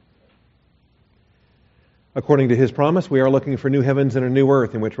According to His promise, we are looking for new heavens and a new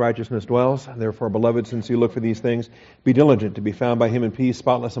earth in which righteousness dwells. Therefore, beloved, since you look for these things, be diligent to be found by Him in peace,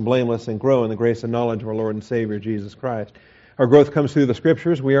 spotless and blameless, and grow in the grace and knowledge of our Lord and Savior, Jesus Christ. Our growth comes through the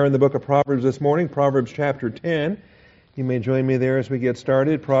Scriptures. We are in the book of Proverbs this morning, Proverbs chapter 10. You may join me there as we get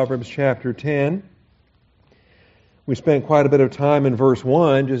started. Proverbs chapter 10. We spent quite a bit of time in verse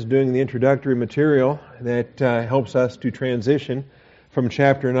 1 just doing the introductory material that helps us to transition from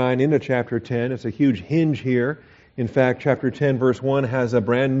chapter 9 into chapter 10. It's a huge hinge here. In fact, chapter 10, verse 1 has a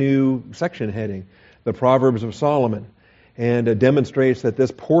brand new section heading, the Proverbs of Solomon, and it demonstrates that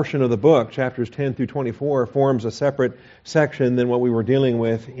this portion of the book, chapters 10 through 24, forms a separate section than what we were dealing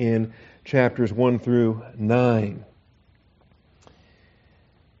with in chapters 1 through 9.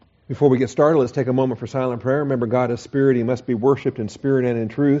 Before we get started, let's take a moment for silent prayer. Remember, God is Spirit. He must be worshipped in spirit and in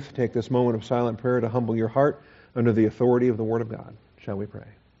truth. Take this moment of silent prayer to humble your heart under the authority of the Word of God. Shall we pray?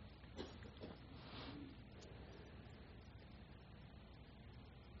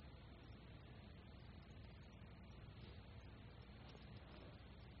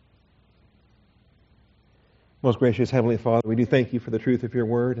 Most gracious Heavenly Father, we do thank you for the truth of your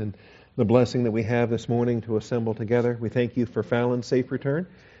word and the blessing that we have this morning to assemble together. We thank you for Fallon's safe return.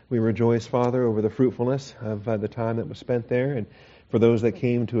 We rejoice, Father, over the fruitfulness of the time that was spent there, and for those that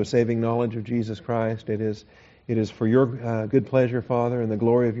came to a saving knowledge of Jesus Christ. It is for your good pleasure, Father, and the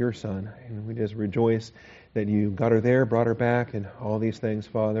glory of your Son. And we just rejoice that you got her there, brought her back, and all these things,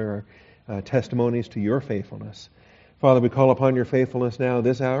 Father, are testimonies to your faithfulness. Father, we call upon your faithfulness now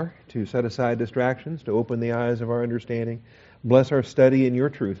this hour to set aside distractions, to open the eyes of our understanding. Bless our study in your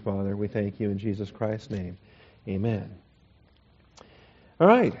truth, Father. We thank you in Jesus Christ's name. Amen. All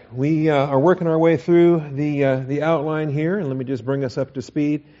right, we are working our way through the outline here, and let me just bring us up to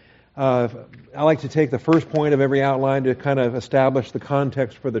speed. I like to take the first point of every outline to kind of establish the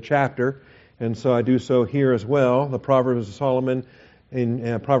context for the chapter, and so I do so here as well. The Proverbs of Solomon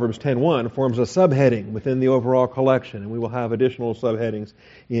in Proverbs 10:1 forms a subheading within the overall collection, and we will have additional subheadings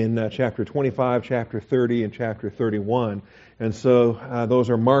in chapter 25, chapter 30, and chapter 31. And so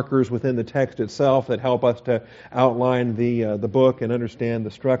those are markers within the text itself that help us to outline the book and understand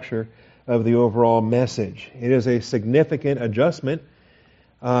the structure of the overall message. It is a significant adjustment.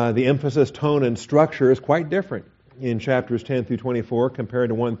 The emphasis, tone, and structure is quite different in chapters 10 through 24 compared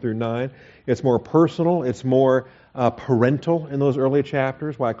to 1 through 9. It's more personal. It's more parental in those early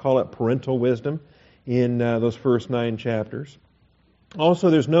chapters, why I call it parental wisdom in those first 9 chapters. Also,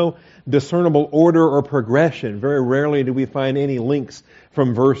 there's no discernible order or progression. Very rarely do we find any links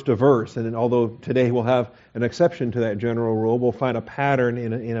from verse to verse. And although today we'll have an exception to that general rule, we'll find a pattern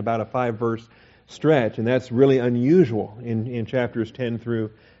in about a 5-verse stretch, and that's really unusual in chapters 10 through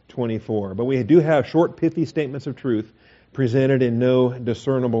 24. But we do have short, pithy statements of truth presented in no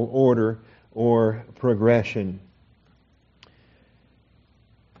discernible order or progression.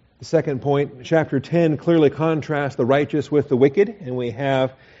 The second point, chapter 10 clearly contrasts the righteous with the wicked, and we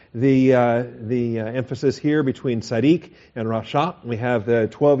have the emphasis here between Sadiq and Rasha. We have the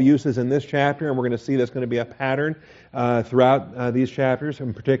 12 uses in this chapter, and we're going to see that's going to be a pattern throughout these chapters,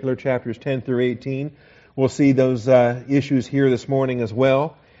 in particular chapters 10 through 18. We'll see those issues here this morning as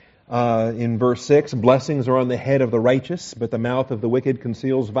well. In verse 6, blessings are on the head of the righteous, but the mouth of the wicked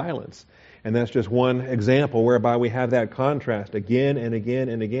conceals violence. And that's just one example whereby we have that contrast again and again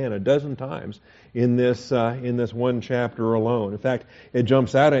and again, a dozen times in this one chapter alone. In fact, it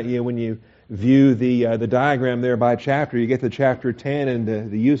jumps out at you when you view the diagram there by chapter. You get to chapter 10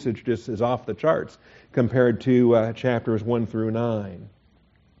 and the usage just is off the charts compared to chapters 1 through 9.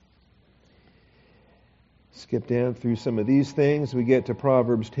 Skip down through some of these things. We get to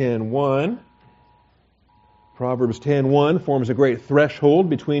Proverbs 10:1. Proverbs 10:1 forms a great threshold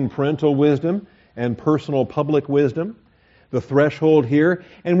between parental wisdom and personal public wisdom. The threshold here,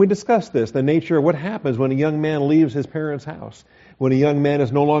 and we discussed this, the nature of what happens when a young man leaves his parents' house, when a young man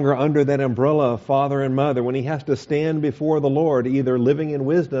is no longer under that umbrella of father and mother, when he has to stand before the Lord, either living in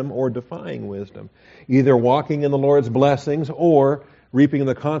wisdom or defying wisdom, either walking in the Lord's blessings or reaping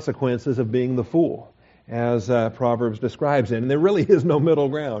the consequences of being the fool, as Proverbs describes it. And there really is no middle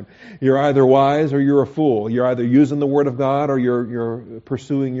ground. You're either wise or you're a fool. You're either using the Word of God or you're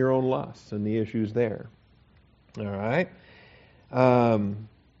pursuing your own lusts and the issues there. All right.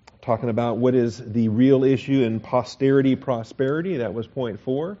 Talking about what is the real issue in posterity prosperity. That was point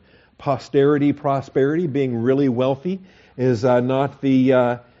 4. Posterity prosperity, being really wealthy, is not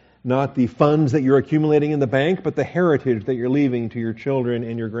the funds that you're accumulating in the bank, but the heritage that you're leaving to your children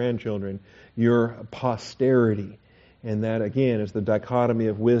and your grandchildren, your posterity. And that, again, is the dichotomy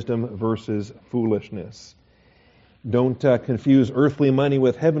of wisdom versus foolishness. Don't confuse earthly money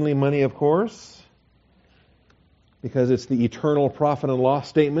with heavenly money, of course. because it's the eternal profit and loss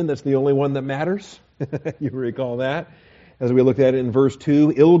statement that's the only one that matters. You recall that? As we looked at it in verse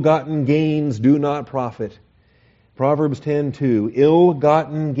 2, ill-gotten gains do not profit. Proverbs 10:2,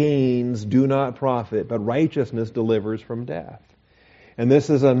 ill-gotten gains do not profit, but righteousness delivers from death. And this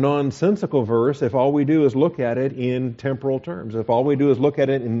is a nonsensical verse if all we do is look at it in temporal terms. If all we do is look at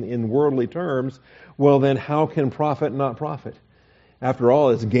it in worldly terms, well then how can profit not profit? After all,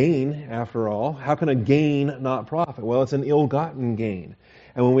 it's gain, after all. How can a gain not profit? Well, it's an ill-gotten gain.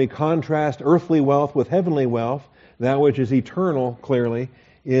 And when we contrast earthly wealth with heavenly wealth, that which is eternal, clearly,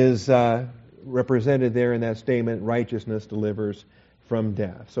 is represented there in that statement, righteousness delivers from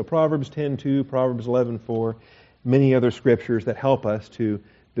death. So Proverbs 10:2, Proverbs 11:4, many other scriptures that help us to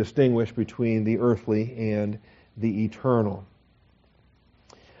distinguish between the earthly and the eternal.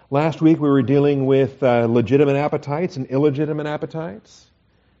 Last week we were dealing with legitimate appetites and illegitimate appetites.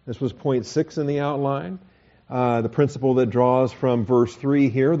 This was point 6 in the outline. The principle that draws from verse 3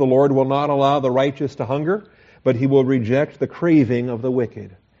 here, the Lord will not allow the righteous to hunger, but He will reject the craving of the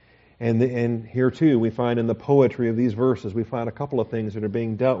wicked. And here too, we find in the poetry of these verses, we find a couple of things that are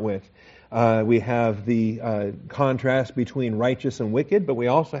being dealt with. We have the contrast between righteous and wicked, but we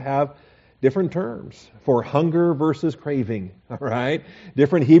also have different terms for hunger versus craving, all right?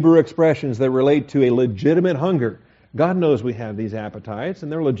 Different Hebrew expressions that relate to a legitimate hunger. God knows we have these appetites,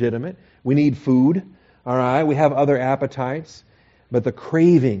 and they're legitimate. We need food, all right? We have other appetites, but the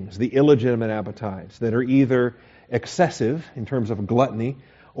cravings, the illegitimate appetites that are either excessive in terms of gluttony,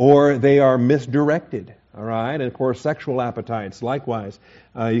 or they are misdirected, all right? And of course, sexual appetites, likewise.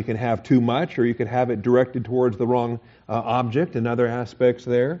 You can have too much, or you could have it directed towards the wrong object and other aspects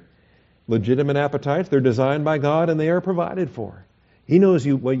there. Legitimate appetites, they're designed by God and they are provided for. He knows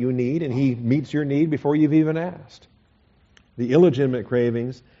what you need, and He meets your need before you've even asked. The illegitimate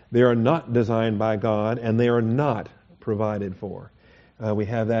cravings, they are not designed by God and they are not provided for. We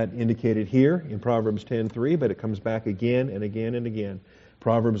have that indicated here in Proverbs 10:3, but it comes back again and again and again.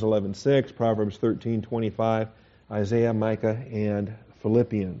 Proverbs 11:6, Proverbs 13:25, Isaiah, Micah, and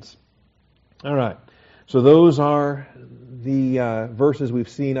Philippians. All right. So those are the verses we've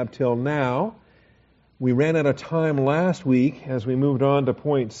seen up till now. We ran out of time last week as we moved on to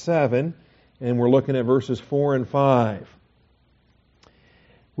point 7, and we're looking at verses 4 and 5.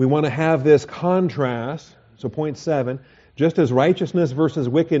 We want to have this contrast. So point 7, just as righteousness versus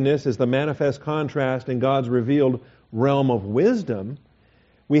wickedness is the manifest contrast in God's revealed realm of wisdom,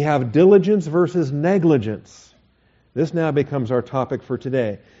 we have diligence versus negligence. This now becomes our topic for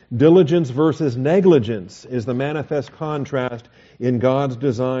today. Diligence versus negligence is the manifest contrast in God's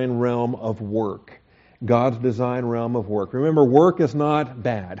design realm of work. God's design realm of work. Remember, work is not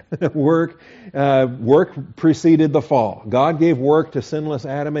bad. Work preceded the fall. God gave work to sinless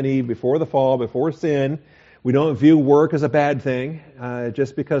Adam and Eve before the fall, before sin. We don't view work as a bad thing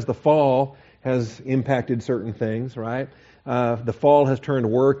just because the fall has impacted certain things, right? The fall has turned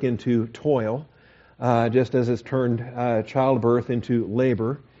work into toil. Just as it's turned childbirth into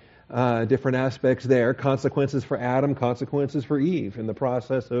labor. Different aspects there. Consequences for Adam, consequences for Eve in the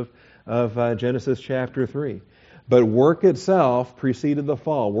process of Genesis chapter 3. But work itself preceded the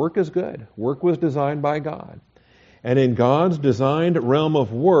fall. Work is good. Work was designed by God. And in God's designed realm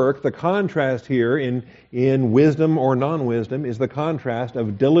of work, the contrast here in wisdom or non-wisdom is the contrast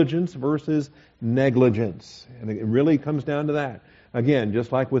of diligence versus negligence. And it really comes down to that. Again,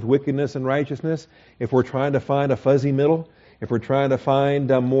 just like with wickedness and righteousness, if we're trying to find a fuzzy middle, if we're trying to find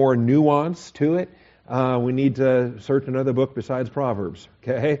more nuance to it, we need to search another book besides Proverbs,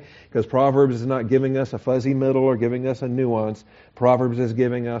 okay? Because Proverbs is not giving us a fuzzy middle or giving us a nuance. Proverbs is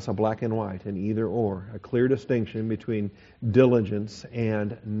giving us a black and white, an either or, a clear distinction between diligence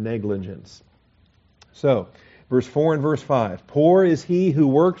and negligence. So, verse 4 and verse 5. Poor is he who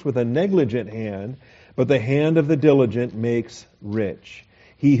works with a negligent hand, but the hand of the diligent makes rich.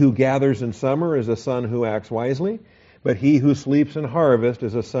 He who gathers in summer is a son who acts wisely, but he who sleeps in harvest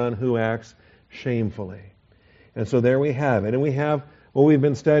is a son who acts shamefully. And so there we have it. And we have what we've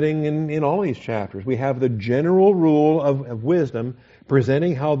been studying in all these chapters. We have the general rule of wisdom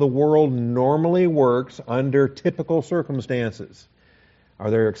presenting how the world normally works under typical circumstances.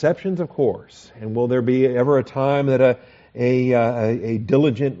 Are there exceptions? Of course. And will there be ever a time that a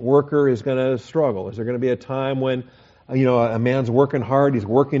diligent worker is going to struggle? Is there going to be a time when a man's working hard, he's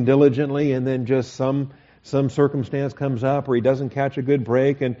working diligently, and then just some circumstance comes up where he doesn't catch a good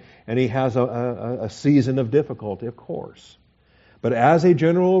break and he has a season of difficulty? Of course. But as a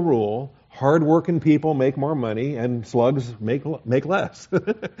general rule, hard-working people make more money and slugs make less.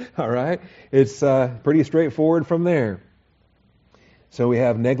 All right? It's pretty straightforward from there. So we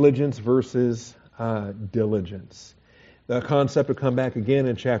have negligence versus diligence. The concept will come back again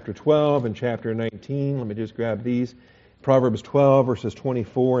in chapter 12 and chapter 19. Let me just grab these. Proverbs 12, verses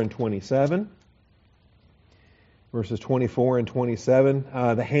 24 and 27. Verses 24 and 27.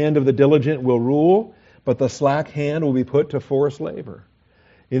 The hand of the diligent will rule, but the slack hand will be put to forced labor.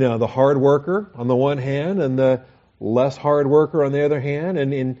 The hard worker on the one hand and the less hard worker on the other hand.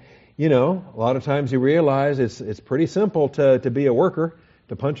 And a lot of times you realize it's pretty simple to be a worker,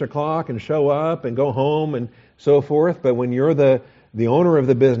 to punch a clock and show up and go home and so forth. But when you're the owner of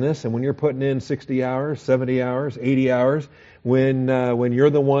the business and when you're putting in 60 hours, 70 hours, 80 hours, when you're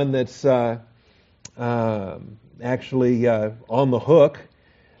the one that's actually on the hook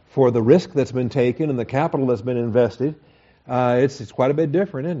for the risk that's been taken and the capital that's been invested, it's quite a bit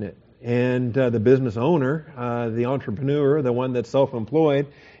different, isn't it? And the business owner, the entrepreneur, the one that's self-employed,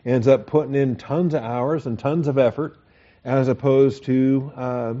 ends up putting in tons of hours and tons of effort, as opposed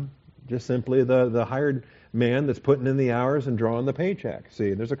to just simply the hired man that's putting in the hours and drawing the paycheck.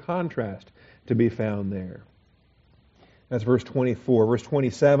 See, there's a contrast to be found there. That's verse 24. Verse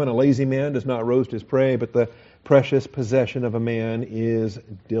 27, a lazy man does not roast his prey, but the precious possession of a man is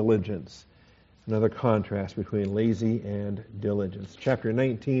diligence. Another contrast between lazy and diligence. Chapter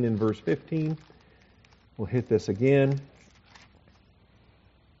 19 and verse 15. We'll hit this again.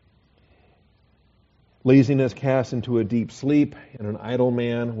 Laziness casts into a deep sleep, and an idle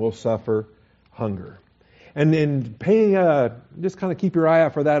man will suffer hunger. And then just kind of keep your eye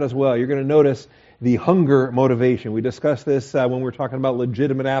out for that as well. You're going to notice the hunger motivation. We discussed this when we were talking about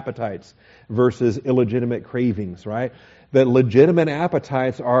legitimate appetites versus illegitimate cravings, right? That legitimate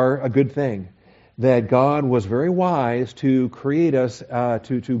appetites are a good thing. That God was very wise to create us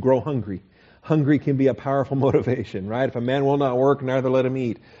to grow hungry. Hungry can be a powerful motivation, right? If a man will not work, neither let him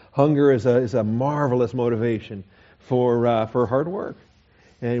eat. Hunger is a marvelous motivation for hard work.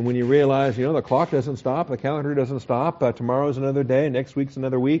 And when you realize, the clock doesn't stop, the calendar doesn't stop, tomorrow's another day, next week's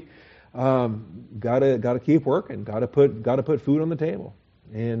another week, gotta keep working, gotta put food on the table,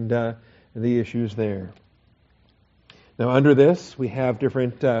 and the issues there. Now, under this, we have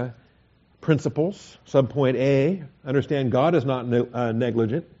different principles. Subpoint A: understand God is not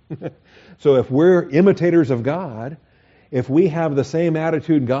negligent. So, if we're imitators of God, if we have the same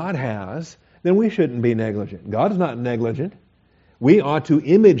attitude God has, then we shouldn't be negligent. God's not negligent. We ought to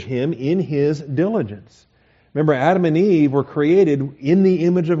image Him in His diligence. Remember, Adam and Eve were created in the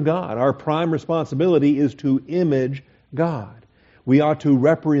image of God. Our prime responsibility is to image God. We ought to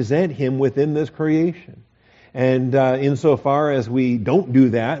represent Him within this creation. And insofar as we don't do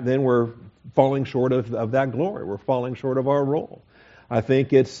that, then we're falling short of that glory. We're falling short of our role. I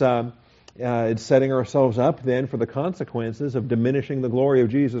think it's setting ourselves up then for the consequences of diminishing the glory of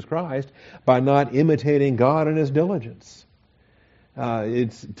Jesus Christ by not imitating God in His diligence.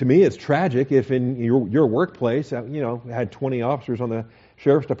 To me, it's tragic if in your workplace, had 20 officers on the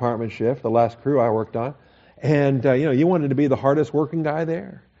sheriff's department shift, the last crew I worked on, and you wanted to be the hardest working guy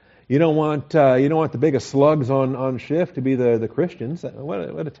there. You don't want the biggest slugs on shift to be the Christians.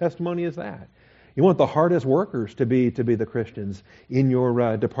 What a testimony is that? You want the hardest workers to be the Christians in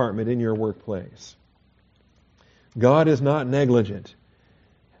your department, in your workplace. God is not negligent.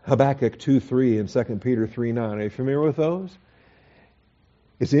 Habakkuk 2:3 and 2 Peter 3:9. Are you familiar with those?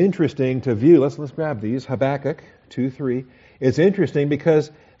 It's interesting to view. Let's grab these. Habakkuk 2:3. It's interesting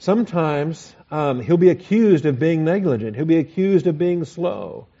because sometimes he'll be accused of being negligent. He'll be accused of being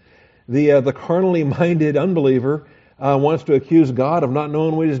slow. The carnally minded unbeliever wants to accuse God of not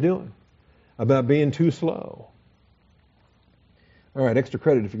knowing what He's doing, about being too slow. All right, extra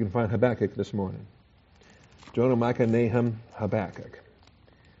credit if you can find Habakkuk this morning. Jonah, Micah, Nahum, Habakkuk.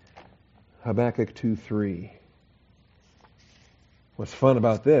 Habakkuk 2:3. What's fun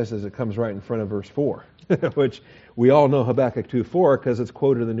about this is it comes right in front of verse 4, which we all know Habakkuk 2:4 because it's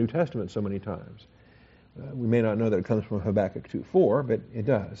quoted in the New Testament so many times. We may not know that it comes from Habakkuk 2:4, but it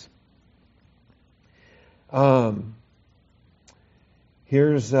does.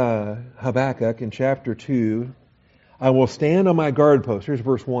 Here's Habakkuk in chapter 2. I will stand on my guard post. Here's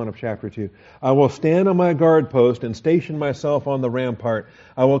verse 1 of chapter 2. I will stand on my guard post and station myself on the rampart.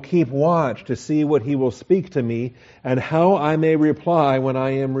 I will keep watch to see what He will speak to me and how I may reply when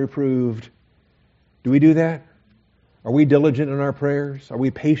I am reproved. Do we do that? Are we diligent in our prayers? Are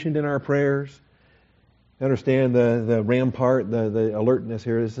we patient in our prayers? Understand the rampart, the alertness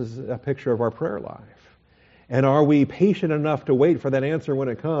here. This is a picture of our prayer life. And are we patient enough to wait for that answer when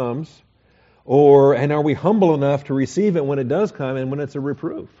it comes? And are we humble enough to receive it when it does come and when it's a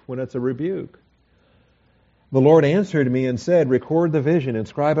reproof, when it's a rebuke? The Lord answered me and said, record the vision,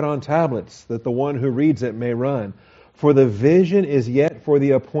 inscribe it on tablets, that the one who reads it may run. For the vision is yet for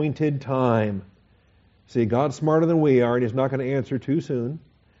the appointed time. See, God's smarter than we are, and He's not going to answer too soon.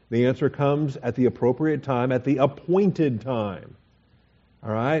 The answer comes at the appropriate time, at the appointed time.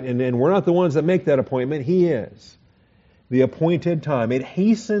 All right? And we're not the ones that make that appointment. He is. The appointed time. It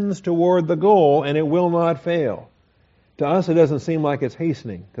hastens toward the goal, and it will not fail. To us, it doesn't seem like it's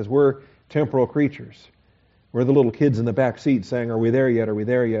hastening, because we're temporal creatures. We're the little kids in the back seat saying, are we there yet? Are we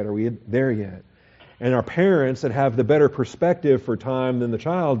there yet? Are we there yet? And our parents that have the better perspective for time than the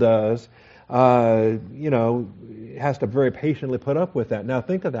child does, has to very patiently put up with that. Now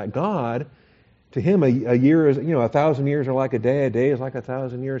think of that. God, to Him, a year is, 1,000 years are like a day is like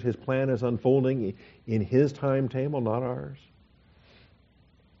 1,000 years. His plan is unfolding in His timetable, not ours.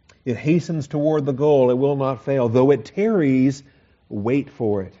 It hastens toward the goal, it will not fail. Though it tarries, wait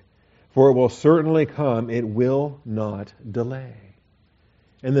for it. For it will certainly come, it will not delay.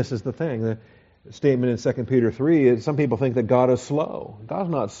 And this is the thing. The statement in 2 Peter 3 is some people think that God is slow. God's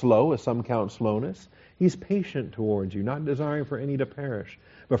not slow, as some count slowness. He's patient towards you, not desiring for any to perish,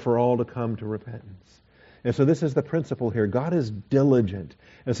 but for all to come to repentance. And so this is the principle here. God is diligent.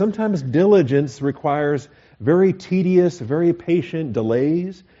 And sometimes diligence requires very tedious, very patient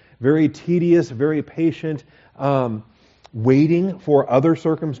delays, very tedious, very patient waiting for other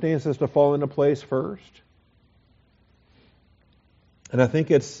circumstances to fall into place first. And I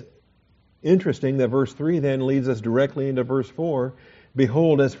think it's interesting that verse 3 then leads us directly into verse 4.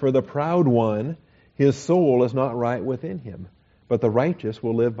 Behold, as for the proud one, his soul is not right within him, but the righteous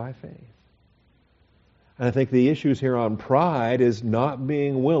will live by faith. And I think the issues here on pride is not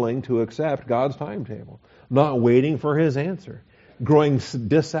being willing to accept God's timetable, not waiting for His answer, growing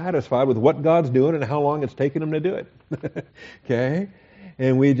dissatisfied with what God's doing and how long it's taking Him to do it. Okay?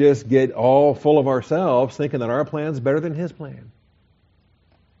 And we just get all full of ourselves thinking that our plan's better than His plan.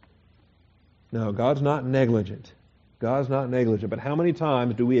 No, God's not negligent. God's not negligent. But how many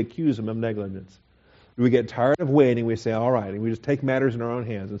times do we accuse Him of negligence? Do we get tired of waiting? We say, all right, and we just take matters in our own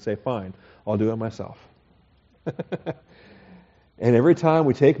hands and say, fine, I'll do it myself. And every time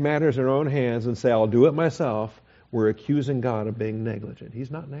we take matters in our own hands and say, I'll do it myself, we're accusing God of being negligent. He's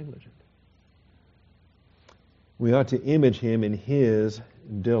not negligent. We ought to image Him in His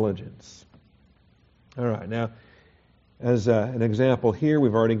diligence. All right, now, as an example here,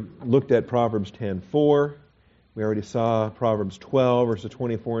 we've already looked at Proverbs 10:4. We already saw Proverbs 12, verses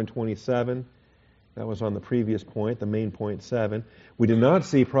 24 and 27. That was on the previous point, the main point 7. We did not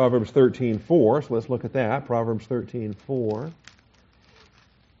see Proverbs 13:4, so let's look at that. Proverbs 13:4.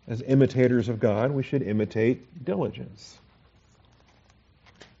 As imitators of God, we should imitate diligence.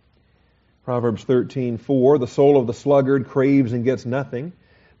 Proverbs 13:4, the soul of the sluggard craves and gets nothing,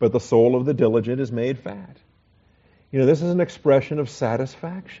 but the soul of the diligent is made fat. This is an expression of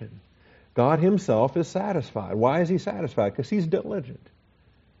satisfaction. God Himself is satisfied. Why is He satisfied? Because He's diligent.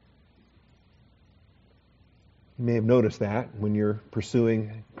 You may have noticed that when you're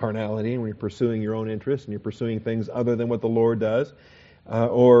pursuing carnality, and when you're pursuing your own interests, and you're pursuing things other than what the Lord does,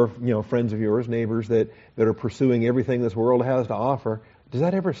 or friends of yours, neighbors that are pursuing everything this world has to offer. Does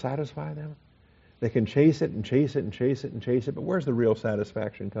that ever satisfy them? They can chase it and chase it and chase it and chase it, but where's the real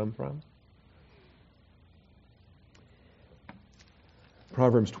satisfaction come from?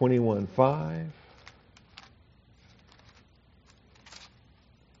 Proverbs 21:5.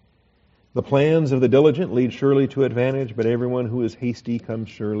 The plans of the diligent lead surely to advantage, but everyone who is hasty comes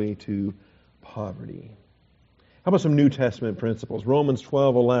surely to poverty. How about some New Testament principles? Romans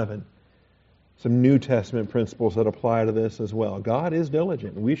 12:11. Some New Testament principles that apply to this as well. God is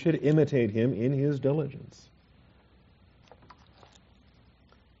diligent. We should imitate Him in His diligence.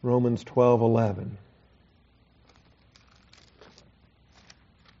 Romans 12:11.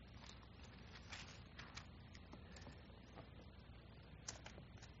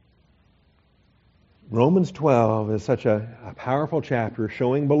 Romans 12 is such a powerful chapter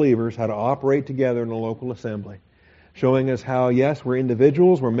showing believers how to operate together in a local assembly. Showing us how, yes, we're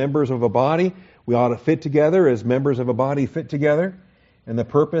individuals, we're members of a body, we ought to fit together as members of a body fit together, and the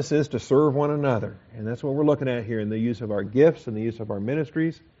purpose is to serve one another. And that's what we're looking at here in the use of our gifts and the use of our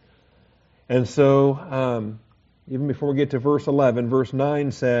ministries. And so, even before we get to verse 11, verse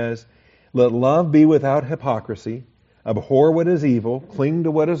 9 says, let love be without hypocrisy, abhor what is evil, cling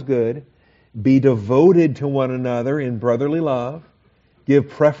to what is good, be devoted to one another in brotherly love. Give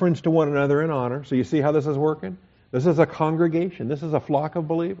preference to one another in honor. So you see how this is working? This is a congregation. This is a flock of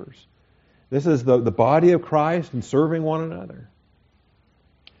believers. This is the body of Christ and serving one another.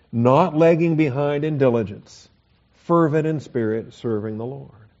 Not lagging behind in diligence. Fervent in spirit, serving the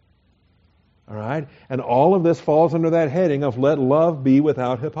Lord. All right? And all of this falls under that heading of let love be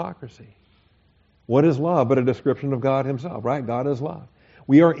without hypocrisy. What is love but a description of God Himself, right? God is love.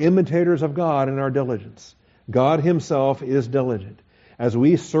 We are imitators of God in our diligence. God himself is diligent. As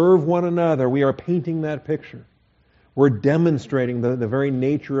we serve one another, we are painting that picture. We're demonstrating the very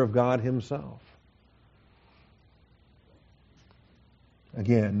nature of God himself.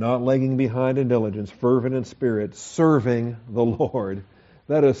 Again, not lagging behind in diligence, fervent in spirit, serving the Lord.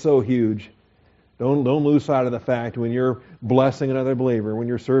 That is so huge. Don't lose sight of the fact when you're blessing another believer, when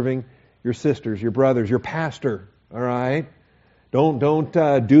you're serving your sisters, your brothers, your pastor, all right? Don't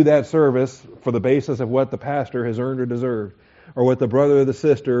do that service for the basis of what the pastor has earned or deserved, or what the brother or the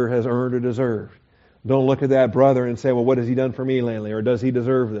sister has earned or deserved. Don't look at that brother and say, well, what has he done for me lately, or does he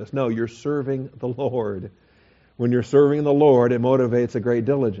deserve this? No, you're serving the Lord. When you're serving the Lord, it motivates a great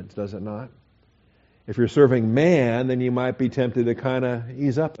diligence, does it not? If you're serving man, then you might be tempted to kind of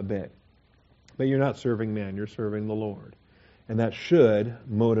ease up a bit. But you're not serving man, you're serving the Lord. And that should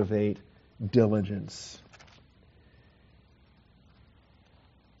motivate diligence.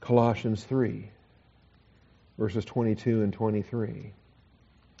 Colossians 3, verses 22 and 23.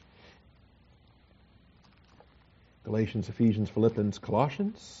 Galatians, Ephesians, Philippians,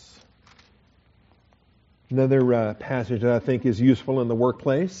 Colossians. Another passage that I think is useful in the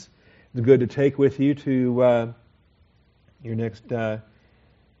workplace. It's good to take with you to your next day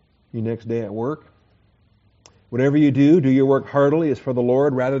at work. Whatever you do your work heartily as for the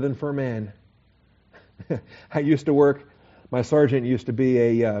Lord rather than for man. I used to work, my sergeant used to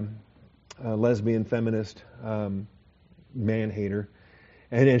be a lesbian feminist man-hater.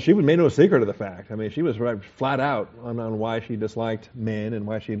 And she made no secret of the fact. I mean, she was right, flat out on why she disliked men and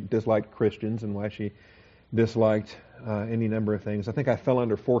why she disliked Christians and why she disliked any number of things. I think I fell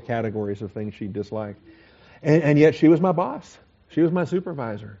under 4 categories of things she disliked. And yet she was my boss. She was my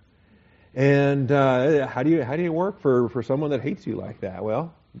supervisor. And how do you work for someone that hates you like that?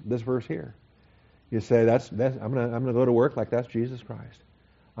 Well, this verse here. You say I'm gonna go to work like that's Jesus Christ.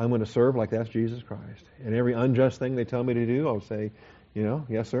 I'm going to serve like that's Jesus Christ. And every unjust thing they tell me to do, I'll say,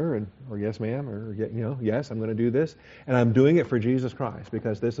 yes, sir, or yes, ma'am, or yes, I'm going to do this. And I'm doing it for Jesus Christ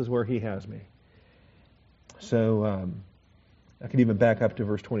because this is where he has me. So I could even back up to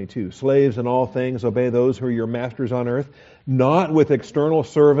verse 22. Slaves in all things obey those who are your masters on earth, not with external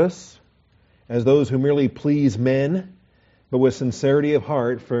service as those who merely please men, but with sincerity of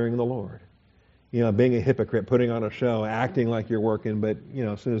heart, fearing the Lord. Being a hypocrite, putting on a show, acting like you're working, but,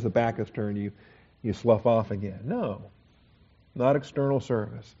 as soon as the back is turned, you slough off again. No, not external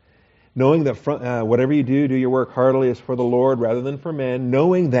service. Knowing that whatever you do your work heartily as for the Lord rather than for men,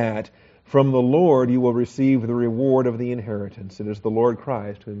 knowing that from the Lord you will receive the reward of the inheritance. It is the Lord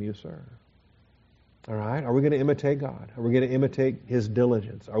Christ whom you serve. All right? Are we going to imitate God? Are we going to imitate his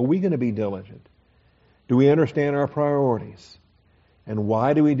diligence? Are we going to be diligent? Do we understand our priorities? And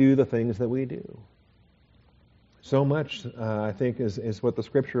why do we do the things that we do? So much, I think, is what the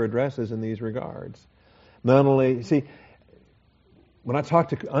Scripture addresses in these regards. Not only, when I talk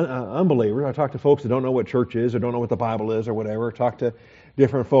to unbelievers, I talk to folks that don't know what church is or don't know what the Bible is or whatever, talk to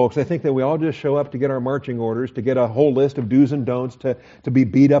different folks, I think that we all just show up to get our marching orders, to get a whole list of do's and don'ts, to be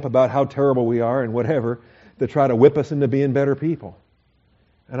beat up about how terrible we are and whatever, to try to whip us into being better people.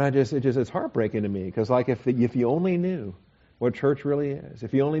 And it's heartbreaking to me, because if you only knew what church really is,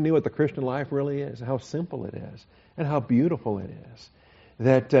 if you only knew what the Christian life really is, how simple it is, and how beautiful it is,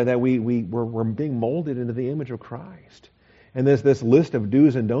 that we're being molded into the image of Christ. And there's this list of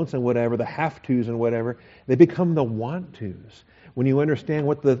do's and don'ts and whatever, the have-tos and whatever, they become the want-tos. When you understand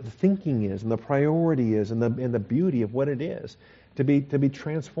what the thinking is and the priority is and the beauty of what it is to be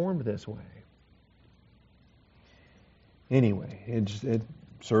transformed this way. Anyway, it's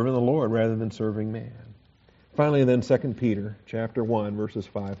serving the Lord rather than serving man. Finally, then, 2 Peter chapter 1, verses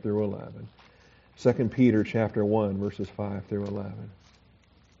 5 through 11. 2 Peter chapter 1, verses 5 through 11. I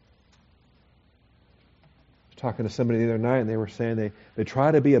was talking to somebody the other night, and they were saying they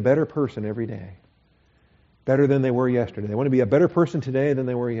try to be a better person every day. Better than they were yesterday. They want to be a better person today than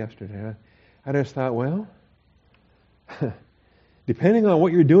they were yesterday. I just thought, well, depending on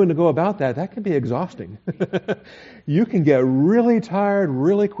what you're doing to go about that can be exhausting. You can get really tired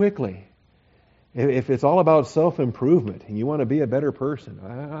really quickly. If it's all about self-improvement and you want to be a better person,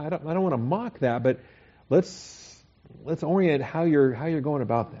 I don't want to mock that, but let's orient how you're going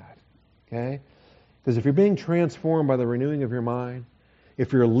about that. Okay? Because if you're being transformed by the renewing of your mind,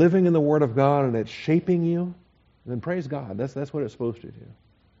 if you're living in the Word of God and it's shaping you, then praise God. That's what it's supposed to do.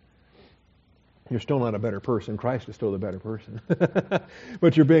 You're still not a better person. Christ is still the better person.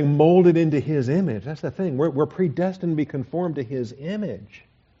 But you're being molded into His image. That's the thing. We're predestined to be conformed to His image.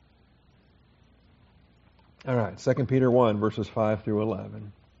 All right, 2 Peter 1, verses 5 through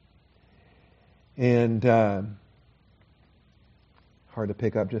 11. And hard to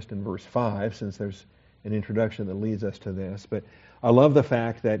pick up just in verse 5 since there's an introduction that leads us to this. But I love the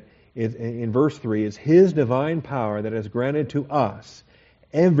fact that in verse 3, it's His divine power that has granted to us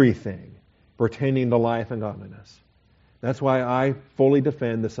everything pertaining to life and godliness. That's why I fully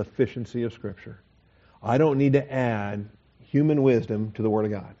defend the sufficiency of Scripture. I don't need to add human wisdom to the Word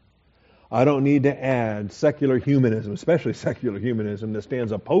of God. I don't need to add secular humanism, especially secular humanism that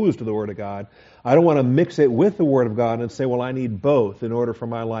stands opposed to the Word of God. I don't want to mix it with the Word of God and say, well, I need both in order for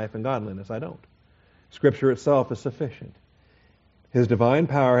my life and godliness. I don't. Scripture itself is sufficient. His divine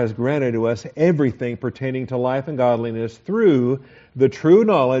power has granted to us everything pertaining to life and godliness through the true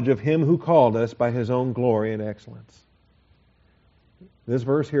knowledge of Him who called us by His own glory and excellence. This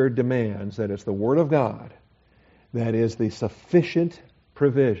verse here demands that it's the Word of God that is the sufficient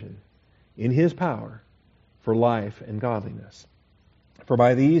provision in His power for life and godliness. For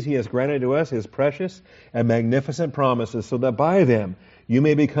by these He has granted to us His precious and magnificent promises, so that by them you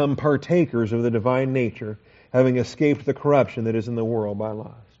may become partakers of the divine nature, having escaped the corruption that is in the world by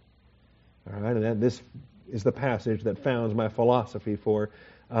lust. All right, and this is the passage that founds my philosophy for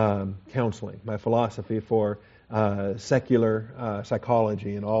counseling, my philosophy for secular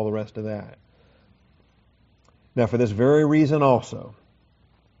psychology and all the rest of that. Now, for this very reason also,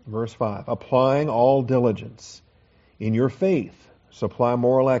 verse 5, applying all diligence, in your faith supply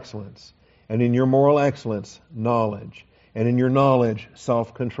moral excellence, and in your moral excellence knowledge, and in your knowledge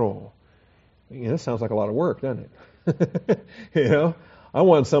self-control. This sounds like a lot of work, doesn't it? I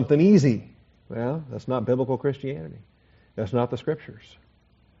want something easy. Well, that's not biblical Christianity. That's not the Scriptures.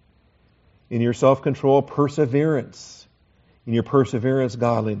 In your self-control, perseverance. In your perseverance,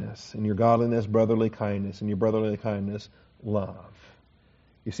 godliness. In your godliness, brotherly kindness. In your brotherly kindness, love.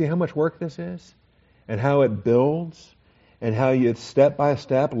 You see how much work this is? And how it builds? And how it's step by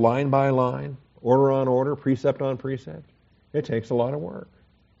step, line by line, order on order, precept on precept? It takes a lot of work.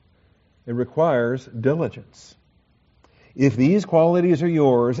 It requires diligence. If these qualities are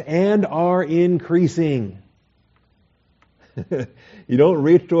yours and are increasing, you don't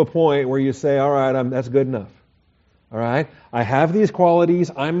reach to a point where you say, all right, that's good enough. All right, I have these qualities,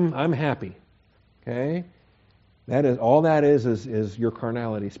 I'm happy. Okay? All that is your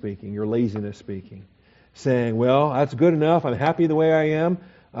carnality speaking, your laziness speaking. Saying, well, that's good enough, I'm happy the way I am.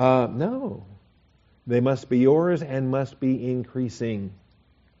 No. They must be yours and must be increasing.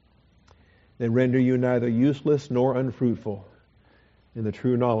 They render you neither useless nor unfruitful in the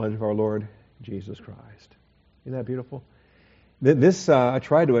true knowledge of our Lord Jesus Christ. Isn't that beautiful? I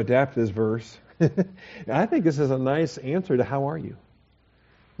tried to adapt this verse. I think this is a nice answer to how are you?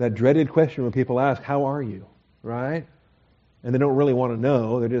 That dreaded question when people ask, how are you? Right? And they don't really want to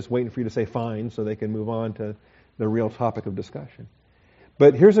know. They're just waiting for you to say fine so they can move on to the real topic of discussion.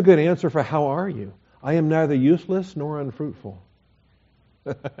 But here's a good answer for how are you? I am neither useless nor unfruitful.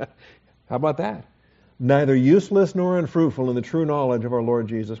 How about that? Neither useless nor unfruitful in the true knowledge of our Lord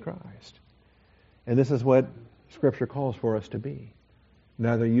Jesus Christ. And this is what Scripture calls for us to be.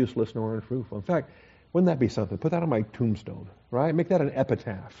 Neither useless nor unfruitful. In fact, wouldn't that be something? Put that on my tombstone, right? Make that an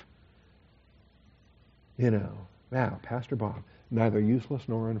epitaph. Now, Pastor Bob, neither useless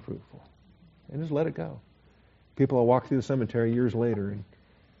nor unfruitful. And just let it go. People will walk through the cemetery years later and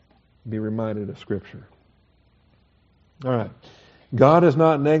be reminded of Scripture. All right. God is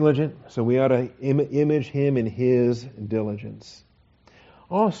not negligent, so we ought to image Him in His diligence.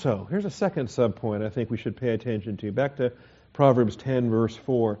 Also, here's a second subpoint I think we should pay attention to. Back to Proverbs 10, verse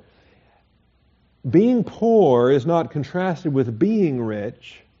 4. Being poor is not contrasted with being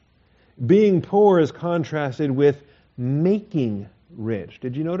rich. Being poor is contrasted with making rich.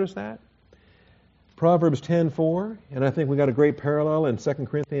 Did you notice that? Proverbs 10:4, and I think we got a great parallel in 2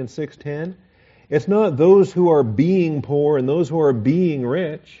 Corinthians 6:10. It's not those who are being poor and those who are being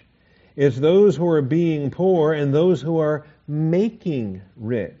rich. It's those who are being poor and those who are making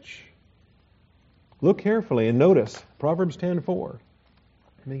rich. Look carefully and notice Proverbs 10:4.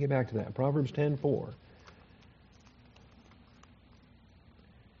 Let me get back to that. Proverbs 10:4.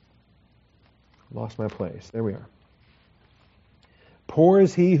 Lost my place. There we are. Poor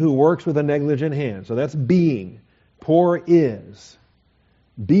is he who works with a negligent hand. So that's being. Poor is.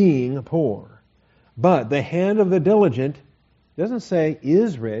 Being poor. But the hand of the diligent, doesn't say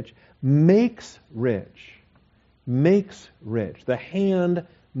is rich, makes rich. Makes rich. The hand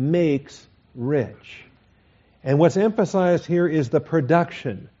makes rich. And what's emphasized here is the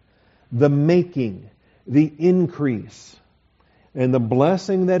production, the making, the increase, and the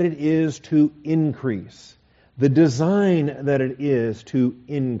blessing that it is to increase, the design that it is to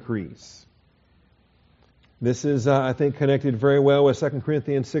increase. This is, I think, connected very well with 2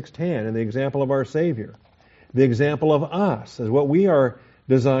 Corinthians 6:10 and the example of our Savior. The example of us as what we are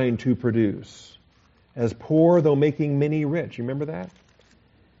designed to produce. As poor, though making many rich. You remember that?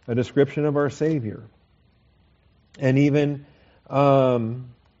 A description of our Savior. And even what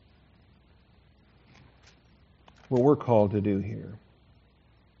we're called to do here.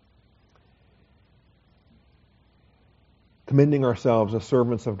 Commending ourselves as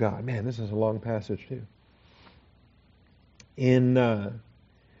servants of God. Man, this is a long passage too. In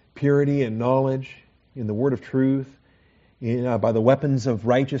purity and knowledge, in the word of truth, by the weapons of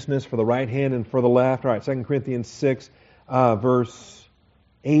righteousness for the right hand and for the left. All right, 2 Corinthians 6, verse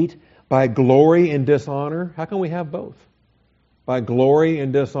 8. By glory and dishonor. How can we have both? By glory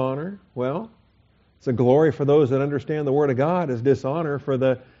and dishonor. Well, it's a glory for those that understand the Word of God, as dishonor for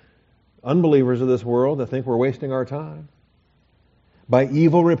the unbelievers of this world that think we're wasting our time. By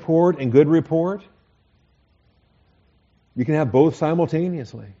evil report and good report. You can have both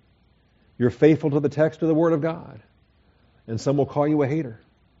simultaneously. You're faithful to the text of the Word of God. And some will call you a hater.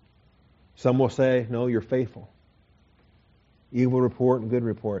 Some will say, no, you're faithful. Evil report and good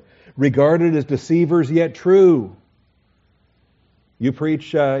report. Regarded as deceivers, yet true. You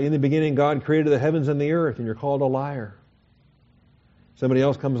preach, in the beginning God created the heavens and the earth, and you're called a liar. Somebody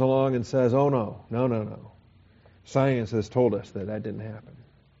else comes along and says, oh no. Science has told us that didn't happen.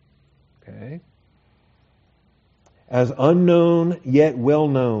 Okay? As unknown, yet well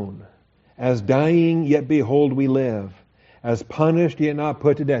known. As dying, yet behold we live. As punished, yet not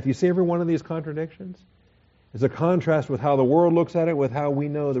put to death. You see every one of these contradictions? It's a contrast with how the world looks at it, with how we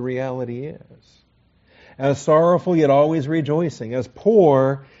know the reality is. As sorrowful, yet always rejoicing. As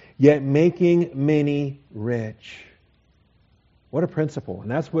poor, yet making many rich. What a principle.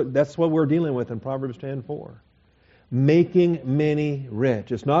 And that's what we're dealing with in Proverbs 10:4. Making many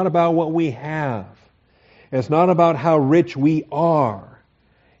rich. It's not about what we have. It's not about how rich we are.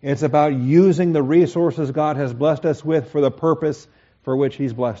 It's about using the resources God has blessed us with for the purpose for which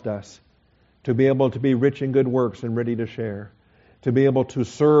He's blessed us. To be able to be rich in good works and ready to share. To be able to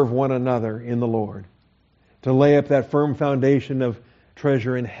serve one another in the Lord. To lay up that firm foundation of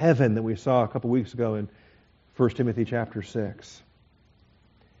treasure in heaven that we saw a couple weeks ago in 1 Timothy chapter 6.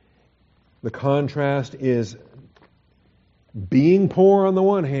 The contrast is being poor on the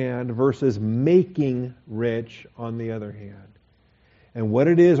one hand versus making rich on the other hand. And what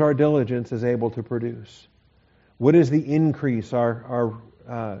it is our diligence is able to produce. What is the increase our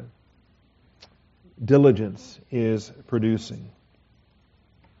diligence is producing?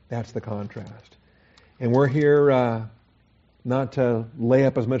 That's the contrast. And we're here not to lay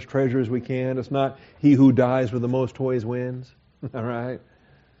up as much treasure as we can. It's not he who dies with the most toys wins. All right?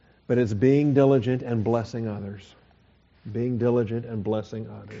 But it's being diligent and blessing others. Being diligent and blessing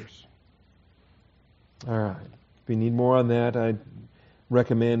others. All right. If you need more on that, I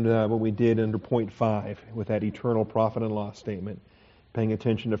recommend what we did under point 5 with that eternal profit and loss statement. Paying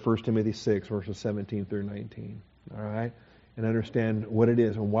attention to 1 Timothy 6, verses 17 through 19. All right? And understand what it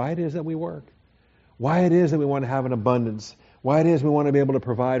is and why it is that we work. Why it is that we want to have an abundance. Why it is we want to be able to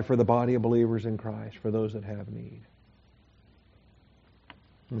provide for the body of believers in Christ, for those that have need.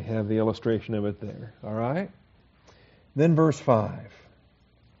 We have the illustration of it there. All right? Then verse 5.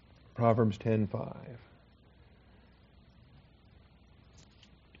 Proverbs 10:5.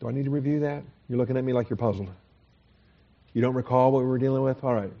 Do I need to review that? You're looking at me like you're puzzled. You don't recall what we were dealing with?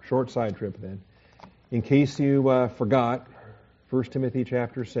 All right, short side trip then. In case you forgot, 1 Timothy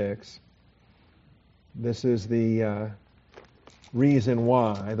chapter 6, this is the reason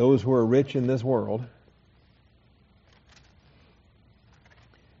why those who are rich in this world,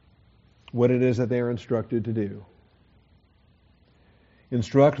 what it is that they are instructed to do.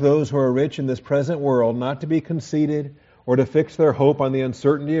 Instruct those who are rich in this present world not to be conceited or to fix their hope on the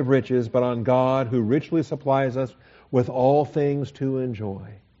uncertainty of riches, but on God who richly supplies us with all things to enjoy.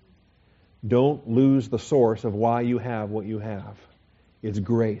 Don't lose the source of why you have what you have. It's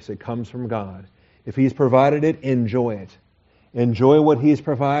grace. It comes from God. If He's provided it, enjoy it. Enjoy what He's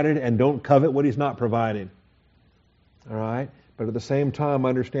provided and don't covet what He's not provided. All right? But at the same time,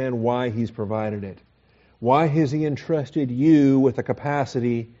 understand why He's provided it. Why has He entrusted you with a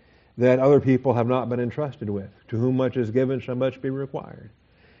capacity that other people have not been entrusted with? To whom much is given shall much be required.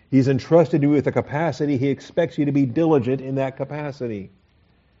 He's entrusted you with a capacity. He expects you to be diligent in that capacity.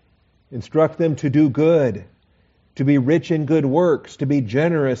 Instruct them to do good, to be rich in good works, to be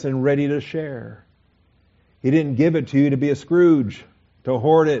generous and ready to share. He didn't give it to you to be a Scrooge, to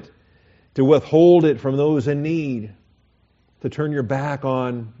hoard it, to withhold it from those in need, to turn your back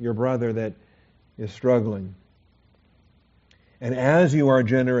on your brother that is struggling. And as you are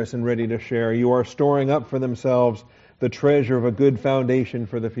generous and ready to share, you are storing up for themselves the treasure of a good foundation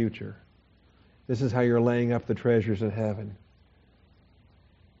for the future. This is how you're laying up the treasures in heaven,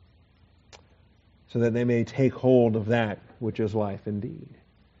 so that they may take hold of that which is life indeed.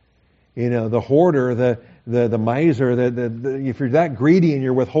 The hoarder, the miser, if you're that greedy and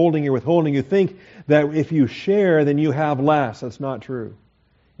you're withholding, you think that if you share, then you have less. That's not true.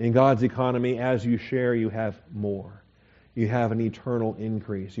 In God's economy, as you share, you have more. You have an eternal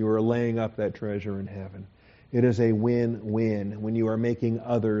increase. You are laying up that treasure in heaven. It is a win-win when you are making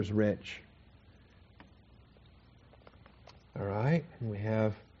others rich. All right? And we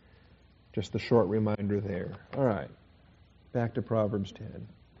have just the short reminder there. All right. Back to Proverbs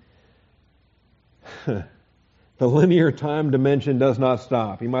 10. The linear time dimension does not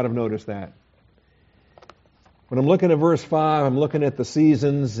stop. You might have noticed that. When I'm looking at verse 5, I'm looking at the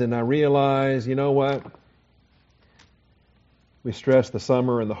seasons, and I realize, you know what? We stress the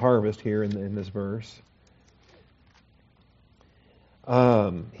summer and the harvest here in this verse.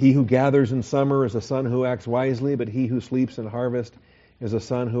 He who gathers in summer is a son who acts wisely, but he who sleeps in harvest is a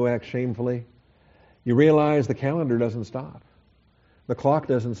son who acts shamefully. You realize the calendar doesn't stop. The clock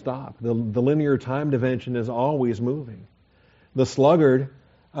doesn't stop. The linear time dimension is always moving. The sluggard,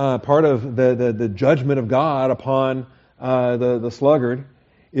 part of the judgment of God upon the sluggard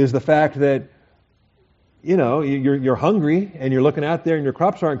is the fact that, you're hungry and you're looking out there and your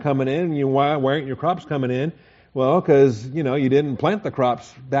crops aren't coming in. And why aren't your crops coming in? Well, because, you didn't plant the crops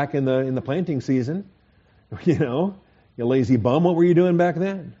back in the planting season. You lazy bum, what were you doing back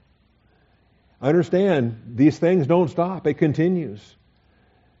then? Understand, these things don't stop. It continues.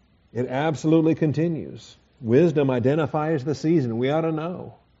 It absolutely continues. Wisdom identifies the season. We ought to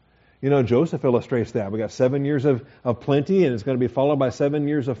know. Joseph illustrates that. We got 7 years of plenty, and it's going to be followed by 7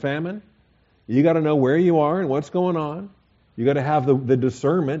 years of famine. You got to know where you are and what's going on. You got to have the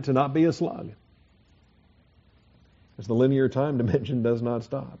discernment to not be a slug. Because the linear time dimension does not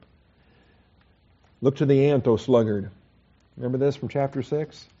stop. Look to the ant, O sluggard. Remember this from chapter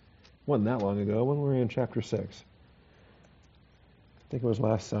 6? Wasn't that long ago. When were we in chapter 6? I think it was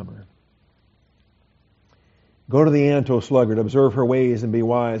last summer. Go to the ant, O sluggard, observe her ways and be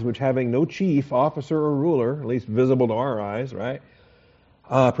wise, which having no chief, officer, or ruler, at least visible to our eyes, right,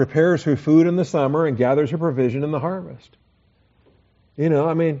 prepares her food in the summer and gathers her provision in the harvest. You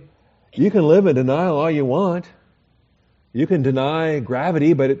can live in denial all you want. You can deny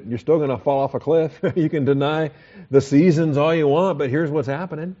gravity, but you're still going to fall off a cliff. You can deny the seasons all you want, but here's what's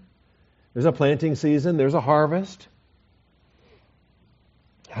happening. There's a planting season. There's a harvest.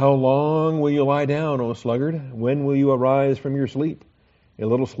 How long will you lie down, O sluggard? When will you arise from your sleep? A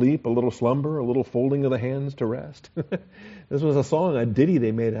little sleep, a little slumber, a little folding of the hands to rest. This was a song, a ditty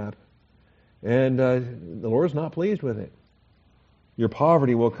they made up. And the Lord's not pleased with it. Your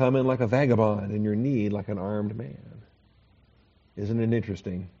poverty will come in like a vagabond, and your need like an armed man. Isn't it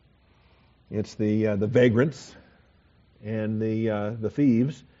interesting? It's the vagrants and the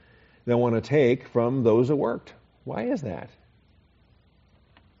thieves that want to take from those that worked. Why is that?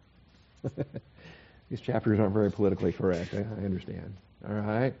 These chapters aren't very politically correct, I understand. All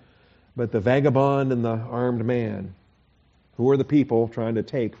right? But the vagabond and the armed man, who are the people trying to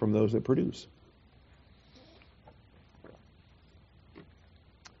take from those that produce?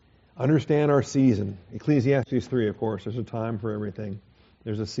 Understand our season. Ecclesiastes 3, of course, there's a time for everything.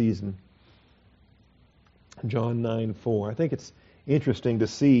 There's a season. John 9:4. I think it's interesting to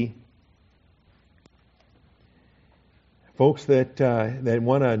see folks that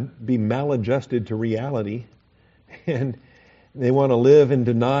want to be maladjusted to reality, and they want to live in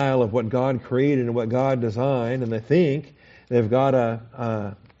denial of what God created and what God designed, and they think they've got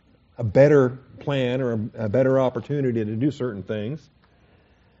a better plan or a better opportunity to do certain things.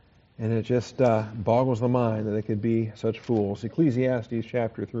 And it just boggles the mind that they could be such fools. Ecclesiastes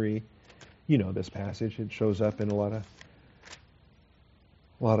chapter 3, you know this passage. It shows up in a lot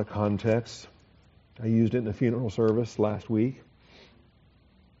of contexts. I used it in the funeral service last week.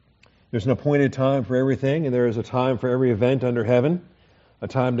 There's an appointed time for everything, and there is a time for every event under heaven. A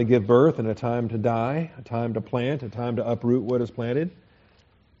time to give birth and a time to die. A time to plant, a time to uproot what is planted.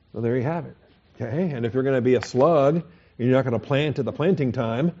 Well, there you have it. Okay? And if you're going to be a slug, and you're not going to plant at the planting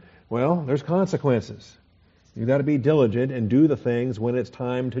time, well, there's consequences. You've got to be diligent and do the things when it's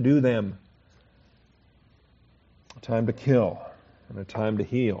time to do them. A time to kill and a time to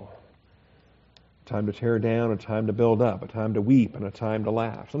heal. A time to tear down, a time to build up. A time to weep and a time to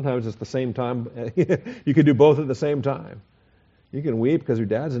laugh. Sometimes it's the same time. You can do both at the same time. You can weep because your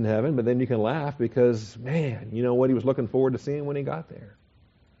dad's in heaven, but then you can laugh because, man, you know what he was looking forward to seeing when he got there.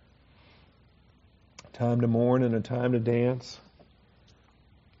 A time to mourn and a time to dance.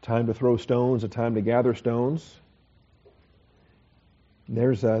 Time to throw stones, a time to gather stones.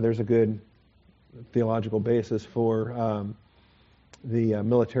 There's a good theological basis for the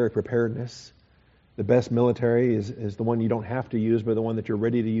military preparedness. The best military is the one you don't have to use, but the one that you're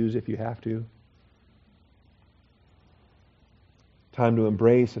ready to use if you have to. Time to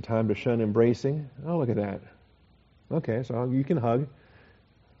embrace, a time to shun embracing. Oh, look at that. Okay, so you can hug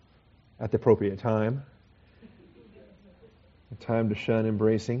at the appropriate time. A time to shun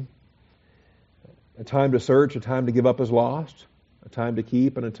embracing. A time to search, a time to give up as lost. A time to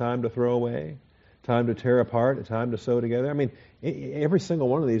keep and a time to throw away. A time to tear apart, a time to sew together. I mean, every single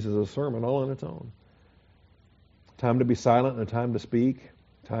one of these is a sermon all on its own. A time to be silent and a time to speak.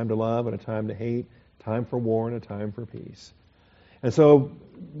 A time to love and a time to hate. A time for war and a time for peace. And so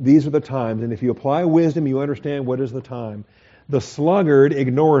these are the times. And if you apply wisdom, you understand what is the time. The sluggard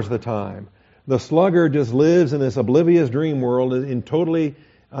ignores the time. The sluggard just lives in this oblivious dream world in totally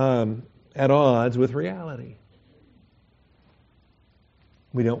at odds with reality.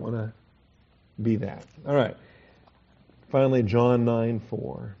 We don't want to be that. All right. Finally, John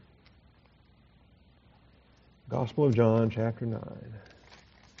 9:4. Gospel of John, chapter 9.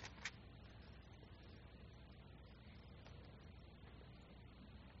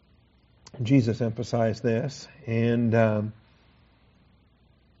 Jesus emphasized this, and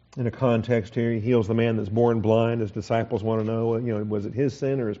in a context here, he heals the man that's born blind. His disciples want to know, was it his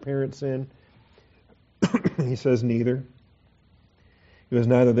sin or his parents' sin? He says neither. It was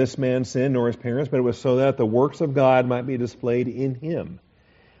neither this man's sin nor his parents, but it was so that the works of God might be displayed in him.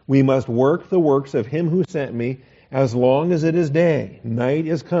 We must work the works of him who sent me as long as it is day. Night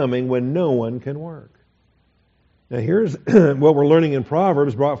is coming when no one can work. Now here's what we're learning in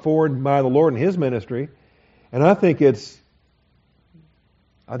Proverbs brought forward by the Lord in his ministry. And I think it's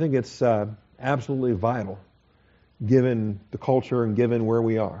absolutely vital given the culture and given where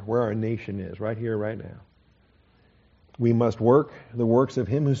we are, where our nation is, right here, right now. We must work the works of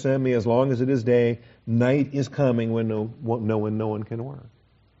him who sent me as long as it is day. Night is coming when no one can work.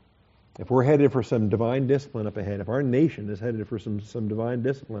 If we're headed for some divine discipline up ahead, if our nation is headed for some divine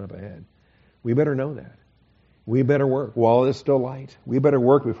discipline up ahead, we better know that. We better work while it's still light. We better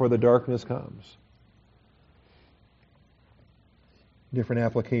work before the darkness comes. Different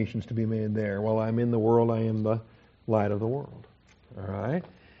applications to be made there. While I'm in the world, I am the light of the world. All right?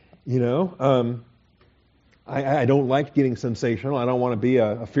 I don't like getting sensational. I don't want to be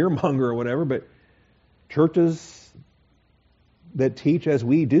a fearmonger or whatever, but churches that teach as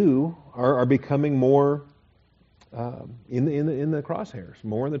we do are becoming more in the crosshairs,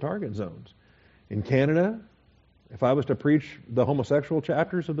 more in the target zones. In Canada, if I was to preach the homosexual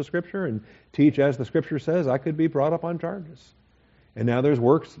chapters of the Scripture and teach as the Scripture says, I could be brought up on charges. And now there's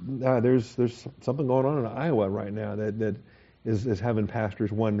something going on in Iowa right now that is having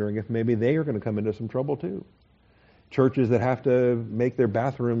pastors wondering if maybe they are going to come into some trouble too. Churches that have to make their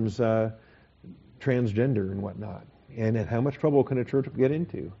bathrooms transgender and whatnot. And how much trouble can a church get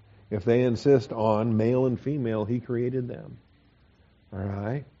into if they insist on male and female, he created them? All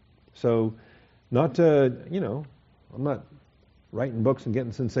right? So, I'm not writing books and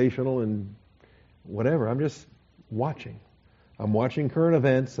getting sensational and whatever. I'm just watching. I'm watching current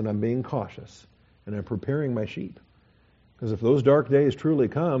events and I'm being cautious. And I'm preparing my sheep. Because if those dark days truly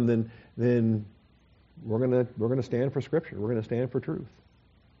come, then we're gonna stand for Scripture. We're gonna stand for truth.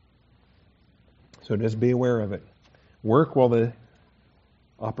 So just be aware of it. Work while the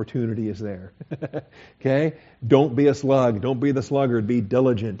opportunity is there. Okay? Don't be a slug. Don't be the sluggard. Be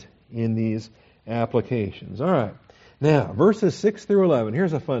diligent in these applications. All right. Now, verses 6 through 11.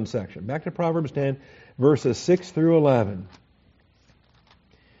 Here's a fun section. Back to Proverbs 10, verses 6 through 11.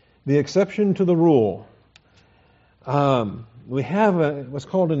 The exception to the rule. We have what's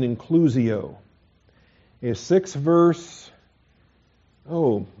called an inclusio. A 6-verse,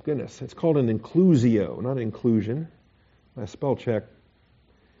 oh goodness, it's called an inclusio, not inclusion. My spell check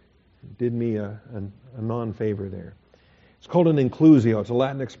did me a non-favor there. It's called an inclusio. It's a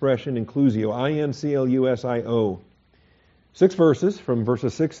Latin expression, inclusio, I-N-C-L-U-S-I-O. 6 verses, from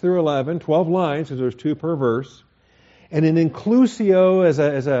verses 6 through 11, 12 lines, because there's 2 per verse. And an inclusio as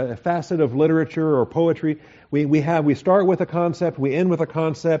a facet of literature or poetry, we start with a concept, we end with a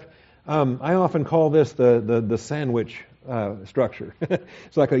concept. I often call this the sandwich structure.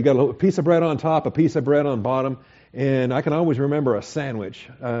 It's like you got a piece of bread on top, a piece of bread on bottom, and I can always remember a sandwich.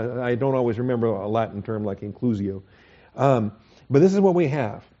 I don't always remember a Latin term like inclusio. But this is what we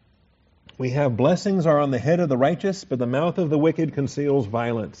have. We have blessings are on the head of the righteous, but the mouth of the wicked conceals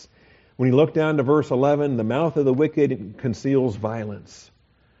violence. When you look down to verse 11, the mouth of the wicked conceals violence.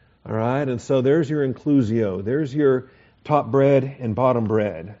 All right, and so there's your inclusio. There's your top bread and bottom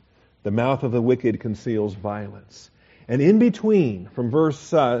bread. The mouth of the wicked conceals violence. And in between, from verse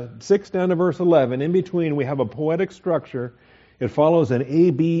 6 down to verse 11, in between we have a poetic structure. It follows an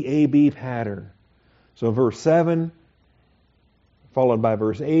A-B pattern. So verse 7, followed by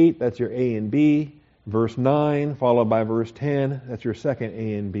verse 8, that's your A and B. Verse 9, followed by verse 10, that's your second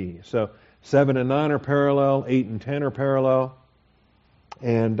A and B. So 7 and 9 are parallel, 8 and 10 are parallel,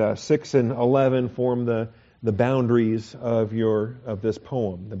 and 6 and 11 form the boundaries of this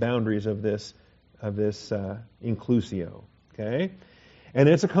poem, the boundaries of this inclusio. Okay? And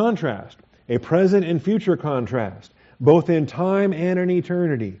it's a contrast, a present and future contrast, both in time and in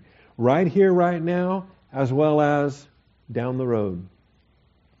eternity, right here, right now, as well as down the road.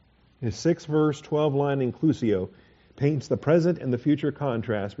 His 6-verse, 12-line inclusio paints the present and the future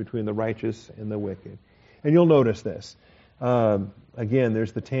contrast between the righteous and the wicked. And you'll notice this. Again,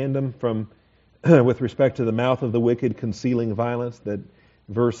 there's the tandem from with respect to the mouth of the wicked concealing violence, that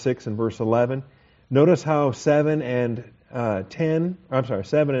verse 6 and verse 11. Notice how 7 and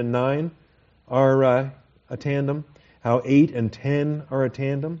 9 are a tandem, how 8 and 10 are a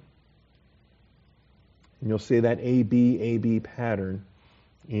tandem. And you'll see that A-B pattern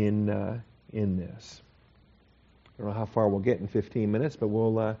in this. I don't know how far we'll get in 15 minutes, but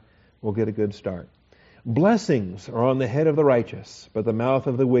we'll get a good start. Blessings are on the head of the righteous, but the mouth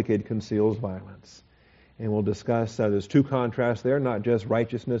of the wicked conceals violence. And we'll discuss, there's two contrasts there, not just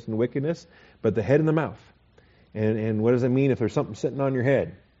righteousness and wickedness, but the head and the mouth. And what does it mean if there's something sitting on your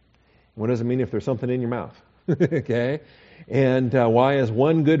head? What does it mean if there's something in your mouth? Okay? And why is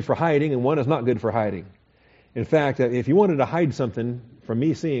one good for hiding and one is not good for hiding? In fact, if you wanted to hide something from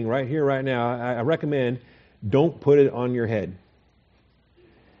me seeing right here, right now, I recommend don't put it on your head.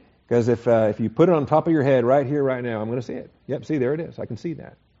 Because if you put it on top of your head right here, right now, I'm going to see it. Yep, see, there it is. I can see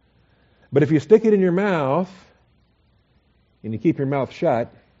that. But if you stick it in your mouth and you keep your mouth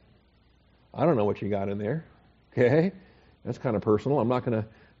shut, I don't know what you got in there. Okay? That's kind of personal. I'm not going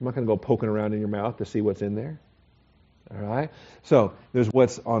to go poking around in your mouth to see what's in there. All right? So, there's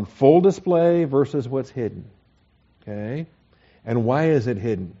what's on full display versus what's hidden. Okay? And why is it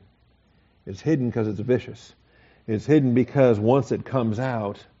hidden? It's hidden because it's vicious. It's hidden because once it comes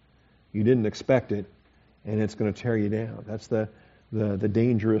out, you didn't expect it, and it's going to tear you down. That's the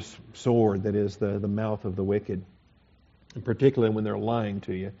dangerous sword that is the mouth of the wicked, and particularly when they're lying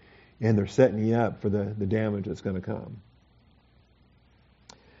to you and they're setting you up for the damage that's going to come.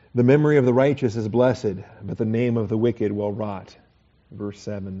 The memory of the righteous is blessed, but the name of the wicked will rot. Verse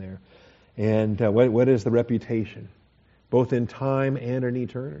 7 there. And what is the reputation? Both in time and in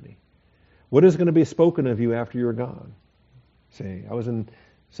eternity. What is going to be spoken of you after you're gone? See, I was in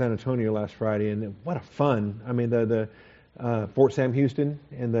San Antonio last Friday, and what a fun! I mean, the Fort Sam Houston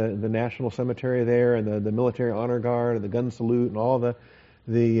and the National Cemetery there, and the Military Honor Guard, and the gun salute, and all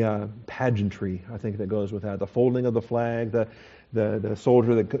the pageantry I think that goes with that. The folding of the flag, the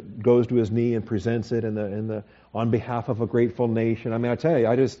soldier that goes to his knee and presents it, and the on behalf of a grateful nation. I mean, I tell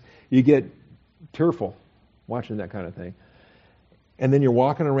you, you get tearful watching that kind of thing. And then you're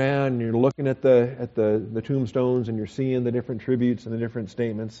walking around and you're looking at the tombstones and you're seeing the different tributes and the different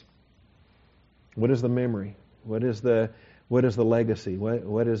statements. What is the memory? What is the legacy?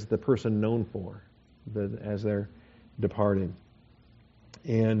 What is the person known for as they're departing?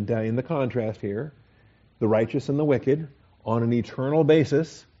 And in the contrast here, the righteous and the wicked, on an eternal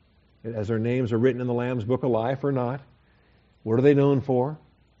basis, as their names are written in the Lamb's Book of Life or not, what are they known for?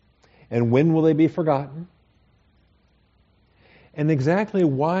 And when will they be forgotten? And exactly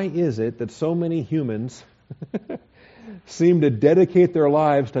why is it that so many humans seem to dedicate their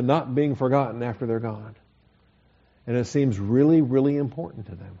lives to not being forgotten after they're gone? And it seems really, really important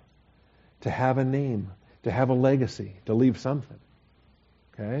to them to have a name, to have a legacy, to leave something.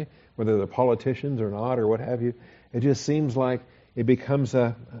 Okay? Whether they're politicians or not or what have you, it just seems like it becomes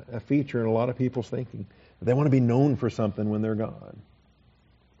a feature in a lot of people's thinking. They want to be known for something when they're gone.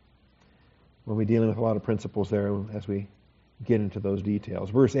 We'll be dealing with a lot of principles there as we get into those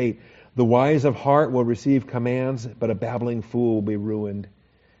details. Verse 8, the wise of heart will receive commands, but a babbling fool will be ruined.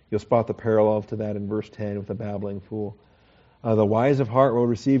 You'll spot the parallel to that in verse 10 with the babbling fool. The wise of heart will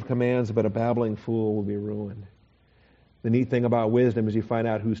receive commands, but a babbling fool will be ruined. The neat thing about wisdom is you find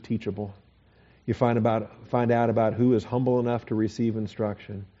out who's teachable. You find out about who is humble enough to receive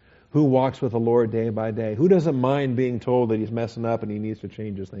instruction, who walks with the Lord day by day, who doesn't mind being told that he's messing up and he needs to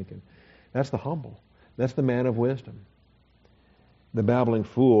change his thinking. That's the humble. That's the man of wisdom. The babbling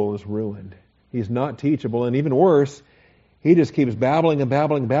fool is ruined. He's not teachable, and even worse, he just keeps babbling and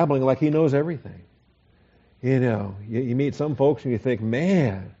babbling and babbling like he knows everything. You know, you meet some folks and you think,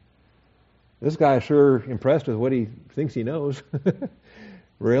 man, this guy's sure impressed with what he thinks he knows.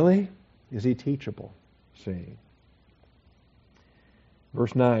 Really? Is he teachable? See?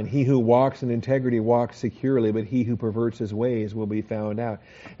 Verse 9, he who walks in integrity walks securely, but he who perverts his ways will be found out.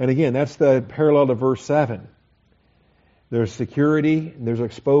 And again, that's the parallel to verse 7. There's security, there's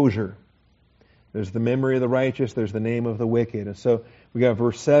exposure. There's the memory of the righteous, there's the name of the wicked. And so we got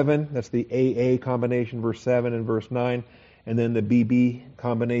verse 7, that's the AA combination, verse 7 and verse 9. And then the BB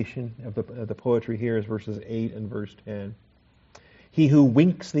combination of the poetry here is verses 8 and verse 10. He who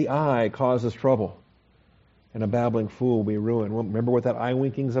winks the eye causes trouble, and a babbling fool will be ruined. Remember what that eye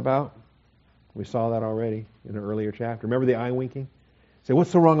winking's about? We saw that already in an earlier chapter. Remember the eye winking? Say,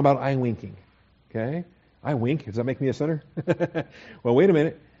 what's so wrong about eye winking? Okay? I wink. Does that make me a sinner? Well, wait a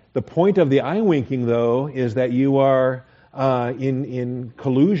minute. The point of the eye winking, though, is that you are in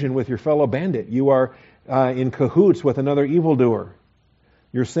collusion with your fellow bandit. You are in cahoots with another evildoer.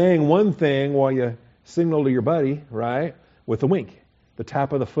 You're saying one thing while you signal to your buddy, right, with a wink, the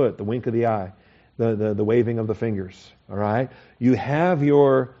tap of the foot, the wink of the eye, the waving of the fingers, all right? You have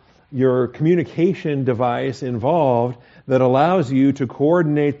your communication device involved that allows you to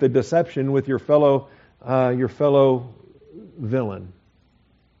coordinate the deception with your fellow villain.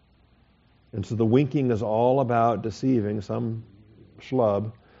 And so the winking is all about deceiving some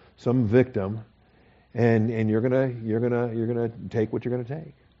schlub, some victim, and you're gonna take what you're gonna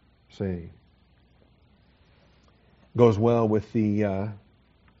take. See, goes well with the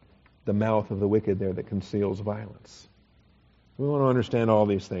mouth of the wicked there that conceals violence. We want to understand all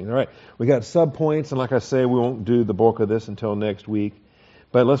these things. All right, we got subpoints, and like I say, we won't do the bulk of this until next week.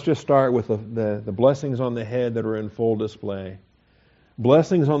 But let's just start with the blessings on the head that are in full display.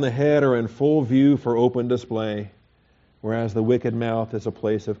 Blessings on the head are in full view for open display, whereas the wicked mouth is a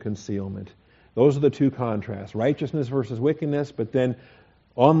place of concealment. Those are the two contrasts, righteousness versus wickedness, but then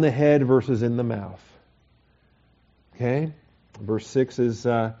on the head versus in the mouth. Okay? Verse 6 is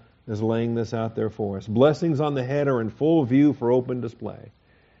laying this out there for us. Blessings on the head are in full view for open display.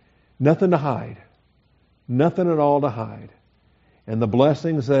 Nothing to hide. Nothing at all to hide. And the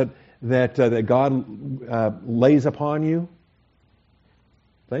blessings that God lays upon you,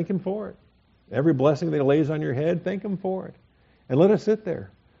 thank Him for it. Every blessing that He lays on your head, thank Him for it. And let it sit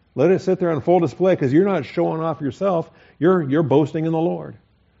there. Let it sit there on full display, because you're not showing off yourself. You're boasting in the Lord.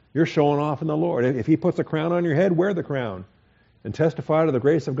 You're showing off in the Lord. If He puts a crown on your head, wear the crown. And testify to the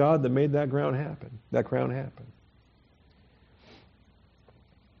grace of God that made that crown happen.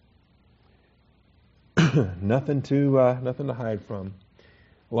 Nothing to hide from.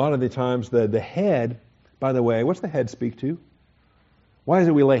 A lot of the times the head, by the way, what's the head speak to? Why is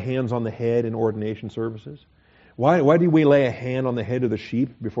it we lay hands on the head in ordination services? Why do we lay a hand on the head of the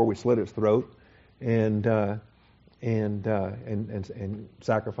sheep before we slit its throat and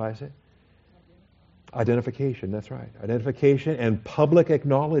sacrifice it? Identification, that's right. Identification and public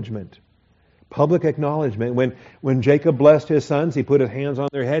acknowledgement. Public acknowledgement. When Jacob blessed his sons, he put his hands on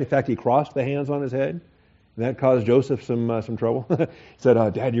their head. In fact, he crossed the hands on his head. And that caused Joseph some trouble. He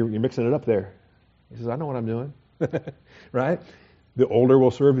said, Dad, you're mixing it up there. He says, I know what I'm doing. Right? The older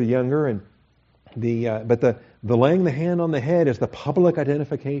will serve the younger, and but the laying the hand on the head is the public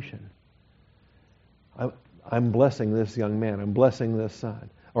identification. I'm blessing this young man. I'm blessing this son.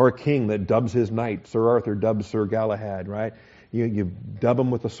 Or a king that dubs his knight. Sir Arthur dubs Sir Galahad, right? You dub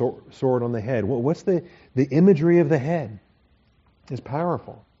him with a sword on the head. What's the imagery of the head? It's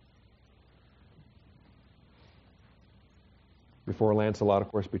powerful. Before Lancelot,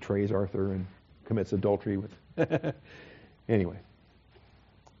 of course, betrays Arthur and commits adultery with... Anyway,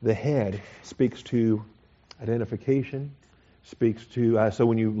 the head speaks to identification, speaks to... so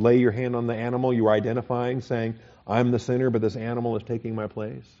when you lay your hand on the animal, you are identifying, saying, I'm the sinner, but this animal is taking my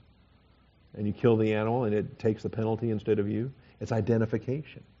place. And you kill the animal, and it takes the penalty instead of you. It's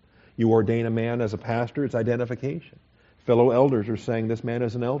identification. You ordain a man as a pastor, it's identification. Fellow elders are saying, this man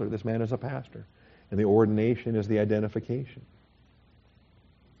is an elder, this man is a pastor. And the ordination is the identification.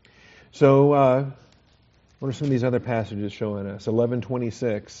 So, what are some of these other passages showing us?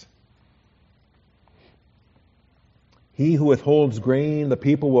 11:26. He who withholds grain, the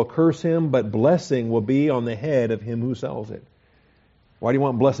people will curse him, but blessing will be on the head of him who sells it. Why do you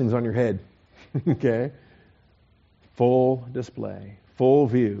want blessings on your head? Okay? Full display, full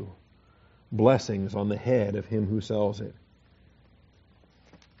view. Blessings on the head of him who sells it.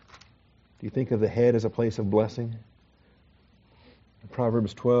 Do you think of the head as a place of blessing?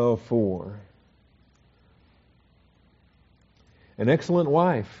 Proverbs 12:4. An excellent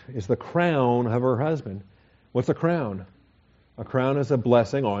wife is the crown of her husband. What's a crown? A crown is a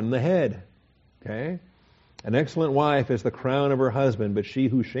blessing on the head. Okay? An excellent wife is the crown of her husband, but she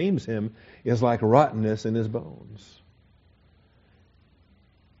who shames him is like rottenness in his bones.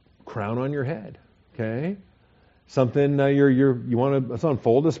 Crown on your head. Okay? something you want it's on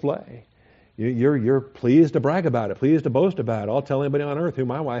full display. You're pleased to brag about it, pleased to boast about it. I'll tell anybody on earth who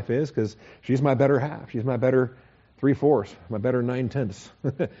my wife is because she's my better half. She's my better 3/4, my better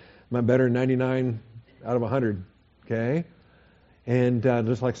 9/10, my better 99 out of 100. Okay, and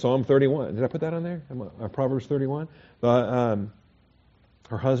just like Psalm 31. Did I put that on there? Proverbs 31. Her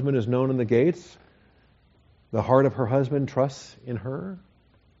husband is known in the gates. The heart of her husband trusts in her.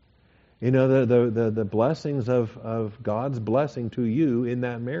 You know, the blessings of God's blessing to you in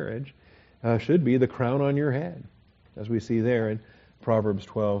that marriage should be the crown on your head, as we see there in Proverbs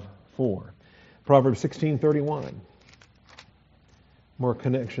 12:4. Proverbs 16:31. More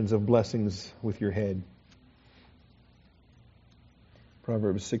connections of blessings with your head.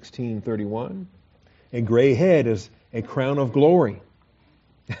 Proverbs 16:31. A gray head is a crown of glory.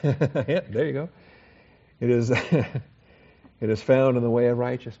 Yeah, there you go. It is it is found in the way of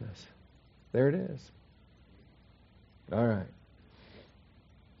righteousness. There it is. All right.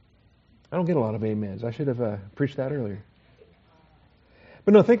 I don't get a lot of amens. I should have preached that earlier.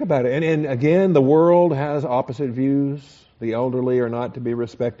 But no, think about it. And again, the world has opposite views. The elderly are not to be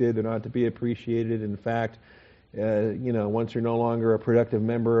respected. They're not to be appreciated. In fact, once you're no longer a productive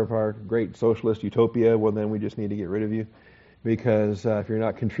member of our great socialist utopia, well, then we just need to get rid of you. Because if you're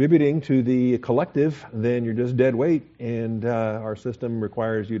not contributing to the collective, then you're just dead weight. And our system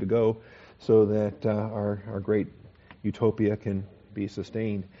requires you to go so that our great utopia can be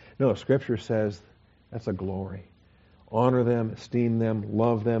sustained. No, Scripture says that's a glory. Honor them, esteem them,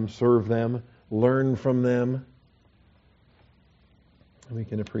 love them, serve them, learn from them. And we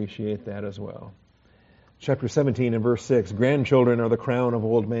can appreciate that as well. Chapter 17 and verse 6, grandchildren are the crown of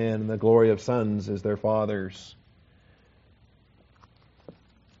old men, and the glory of sons is their fathers.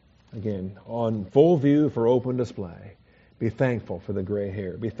 Again, on full view for open display. Be thankful for the gray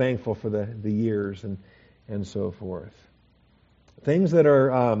hair. Be thankful for the years and so forth. Things that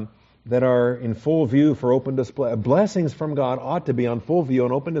are in full view for open display. Blessings from God ought to be on full view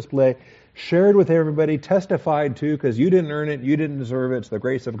and open display, shared with everybody, testified to, because you didn't earn it, you didn't deserve it. It's the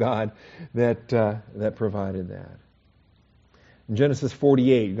grace of God that provided that. In Genesis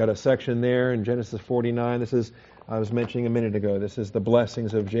 48, you've got a section there. In Genesis 49, this is, I was mentioning a minute ago, this is the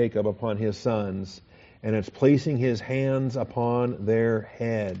blessings of Jacob upon his sons. And it's placing his hands upon their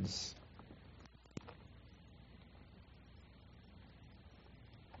heads.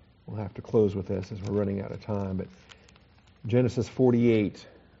 We'll have to close with this as we're running out of time. But Genesis 48,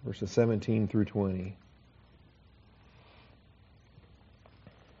 verses 17 through 20.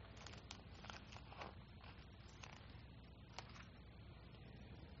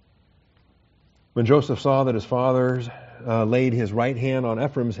 When Joseph saw that his fathers laid his right hand on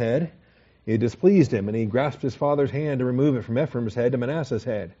Ephraim's head, it displeased him, and he grasped his father's hand to remove it from Ephraim's head to Manasseh's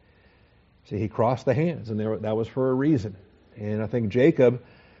head. See, he crossed the hands, and that was for a reason. And I think Jacob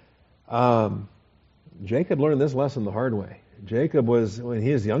learned this lesson the hard way. Jacob was, in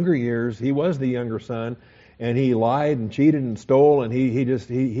his younger years, he was the younger son, and he lied and cheated and stole, and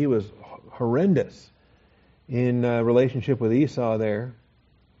he was horrendous in relationship with Esau there.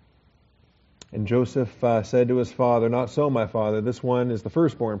 And Joseph said to his father, "Not so, my father. This one is the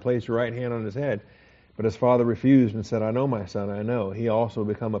firstborn. Place your right hand on his head." But his father refused and said, "I know, my son, I know. He also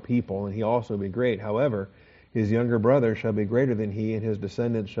become a people, and he also be great. However, his younger brother shall be greater than he, and his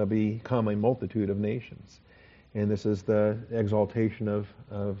descendants shall become a multitude of nations." And this is the exaltation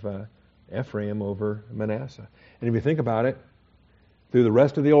of Ephraim over Manasseh. And if you think about it, through the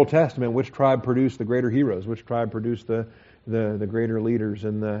rest of the Old Testament, which tribe produced the greater heroes? Which tribe produced the greater leaders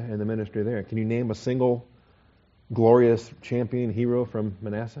in the ministry there? Can you name a single glorious champion hero from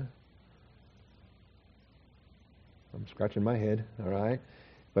Manasseh? I'm scratching my head, all right.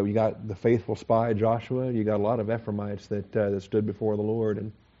 But you got the faithful spy Joshua. You got a lot of Ephraimites that stood before the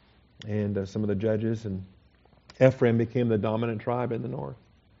Lord, and some of the judges. And Ephraim became the dominant tribe in the north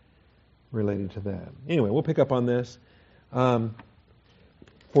related to that. Anyway, we'll pick up on this.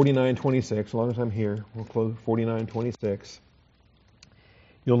 49:26, as long as I'm here, we'll close 49:26.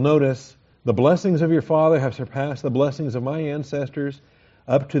 You'll notice, the blessings of your father have surpassed the blessings of my ancestors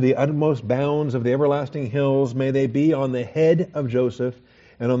up to the utmost bounds of the everlasting hills. May they be on the head of Joseph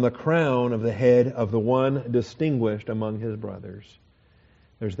and on the crown of the head of the one distinguished among his brothers.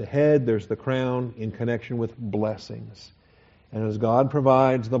 There's the head, there's the crown in connection with blessings. And as God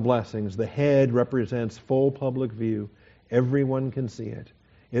provides the blessings, the head represents full public view. Everyone can see it.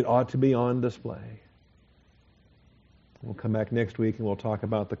 It ought to be on display. We'll come back next week and we'll talk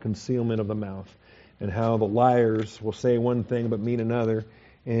about the concealment of the mouth and how the liars will say one thing but mean another,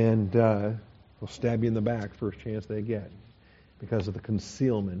 and will stab you in the back first chance they get because of the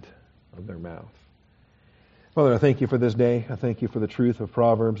concealment of their mouth. Father, I thank you for this day. I thank you for the truth of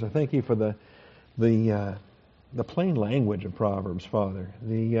Proverbs. I thank you for the plain language of Proverbs, Father.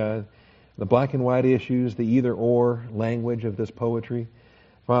 The black and white issues, the either or language of this poetry.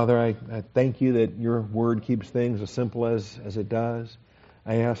 Father, I thank you that your word keeps things as simple as it does.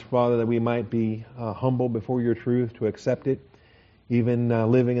 I ask, Father, that we might be humble before your truth to accept it, even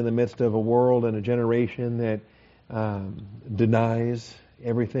living in the midst of a world and a generation that denies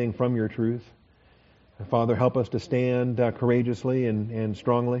everything from your truth. Father, help us to stand courageously and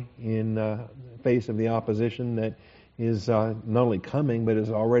strongly in face of the opposition that is not only coming, but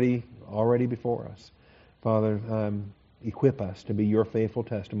is already before us. Father, equip us to be your faithful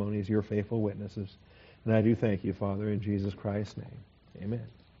testimonies, your faithful witnesses. And I do thank you, Father, in Jesus Christ's name. Amen.